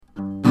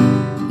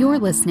You're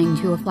listening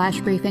to a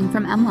flash briefing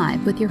from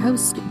MLive with your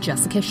host,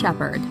 Jessica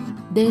Shepard.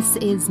 This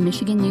is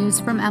Michigan News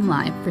from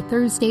MLive for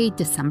Thursday,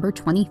 December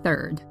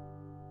 23rd.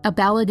 A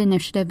ballot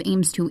initiative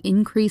aims to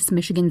increase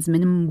Michigan's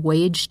minimum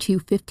wage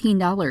to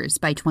 $15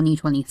 by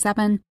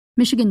 2027.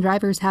 Michigan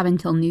drivers have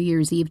until New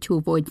Year's Eve to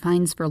avoid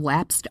fines for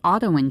lapsed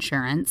auto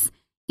insurance.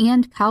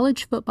 And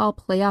college football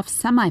playoff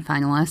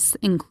semifinalists,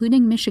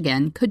 including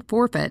Michigan, could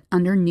forfeit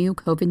under new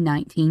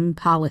COVID-19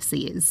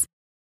 policies.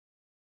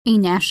 A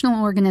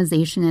national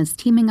organization is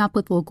teaming up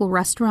with local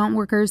restaurant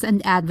workers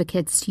and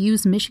advocates to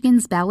use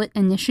Michigan's ballot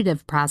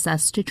initiative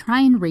process to try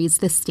and raise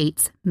the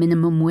state's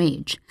minimum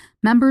wage.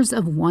 Members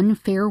of One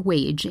Fair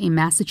Wage, a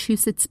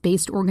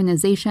Massachusetts-based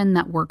organization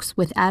that works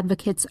with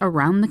advocates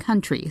around the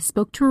country,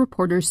 spoke to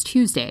reporters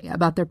Tuesday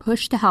about their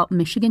push to help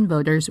Michigan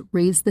voters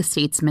raise the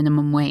state's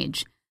minimum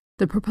wage.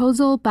 The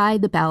proposal by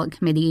the ballot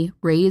committee,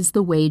 Raise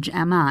the Wage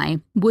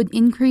MI, would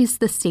increase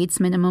the state's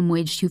minimum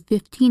wage to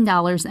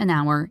 $15 an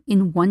hour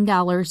in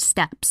 $1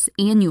 steps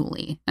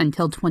annually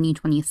until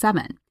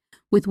 2027,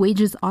 with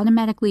wages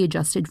automatically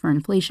adjusted for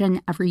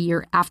inflation every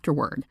year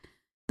afterward.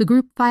 The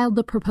group filed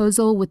the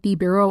proposal with the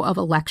Bureau of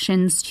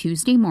Elections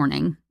Tuesday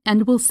morning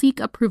and will seek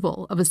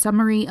approval of a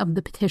summary of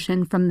the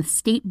petition from the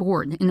state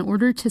board in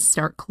order to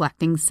start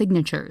collecting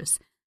signatures.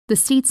 The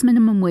state's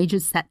minimum wage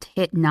is set to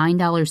hit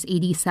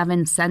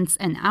 $9.87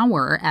 an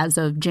hour as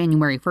of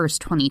January 1,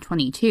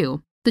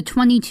 2022. The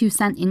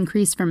 22-cent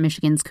increase from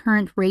Michigan's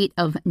current rate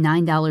of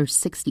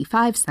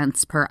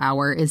 $9.65 per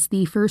hour is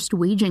the first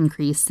wage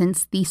increase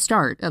since the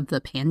start of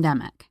the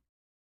pandemic.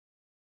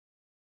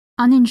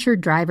 Uninsured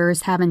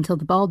drivers have until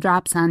the ball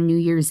drops on New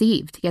Year's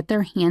Eve to get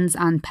their hands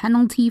on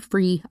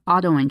penalty-free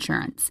auto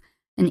insurance.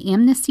 An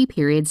amnesty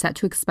period set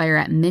to expire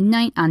at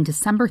midnight on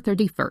December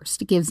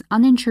 31st gives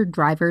uninsured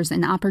drivers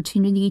an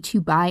opportunity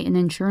to buy an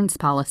insurance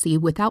policy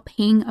without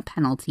paying a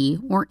penalty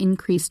or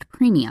increased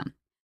premium.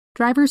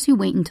 Drivers who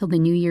wait until the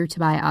new year to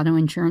buy auto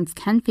insurance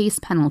can face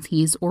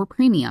penalties or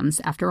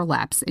premiums after a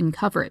lapse in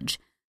coverage.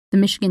 The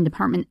Michigan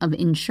Department of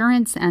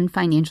Insurance and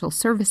Financial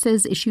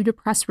Services issued a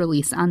press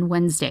release on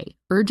Wednesday,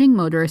 urging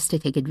motorists to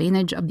take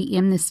advantage of the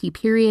amnesty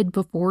period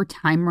before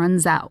time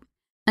runs out.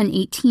 An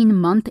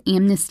 18-month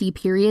amnesty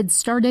period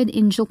started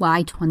in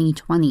July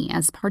 2020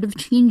 as part of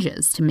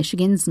changes to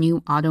Michigan's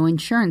new auto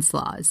insurance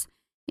laws.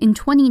 In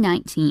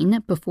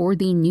 2019, before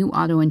the new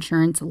auto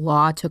insurance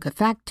law took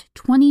effect,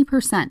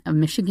 20% of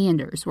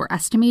Michiganders were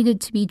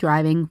estimated to be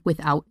driving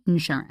without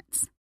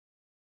insurance.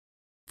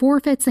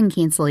 Forfeits and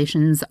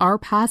cancellations are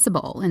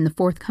possible in the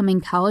forthcoming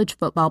college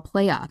football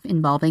playoff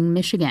involving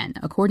Michigan,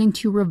 according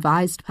to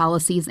revised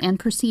policies and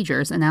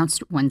procedures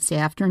announced Wednesday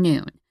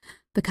afternoon.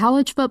 The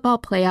College Football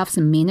Playoffs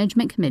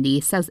Management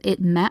Committee says it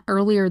met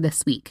earlier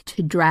this week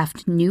to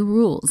draft new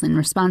rules in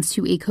response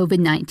to a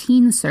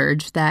COVID-19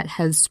 surge that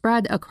has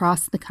spread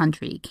across the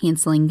country,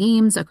 canceling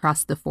games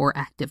across the 4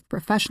 active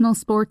professional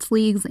sports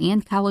leagues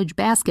and college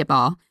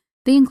basketball.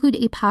 They include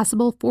a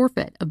possible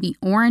forfeit of the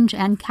Orange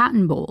and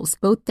Cotton Bowls,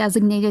 both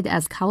designated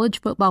as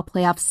college football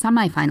playoff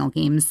semifinal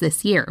games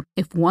this year,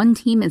 if one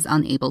team is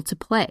unable to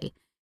play.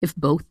 If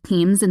both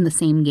teams in the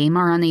same game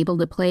are unable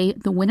to play,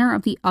 the winner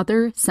of the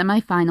other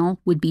semifinal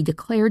would be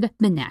declared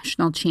the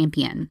national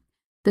champion.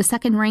 The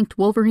second-ranked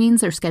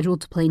Wolverines are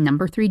scheduled to play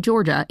number 3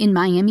 Georgia in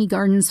Miami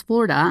Gardens,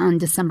 Florida on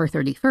December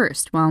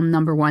 31st, while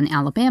number 1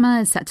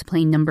 Alabama is set to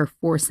play number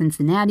 4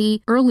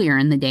 Cincinnati earlier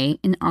in the day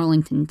in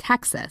Arlington,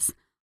 Texas.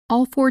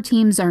 All 4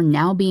 teams are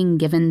now being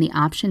given the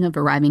option of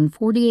arriving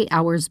 48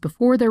 hours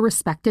before their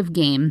respective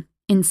game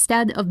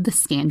instead of the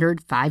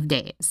standard 5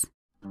 days.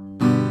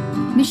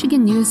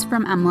 Michigan News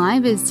from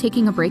MLive is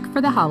taking a break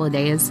for the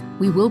holidays.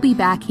 We will be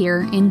back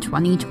here in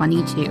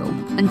 2022.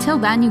 Until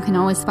then, you can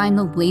always find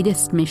the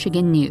latest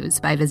Michigan news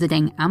by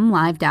visiting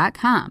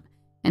mlive.com.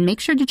 And make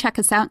sure to check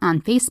us out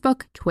on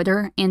Facebook,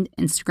 Twitter, and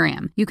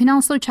Instagram. You can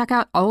also check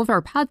out all of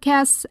our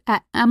podcasts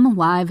at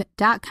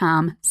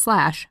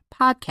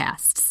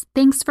mlive.com/podcasts.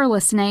 Thanks for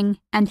listening,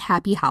 and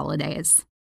happy holidays.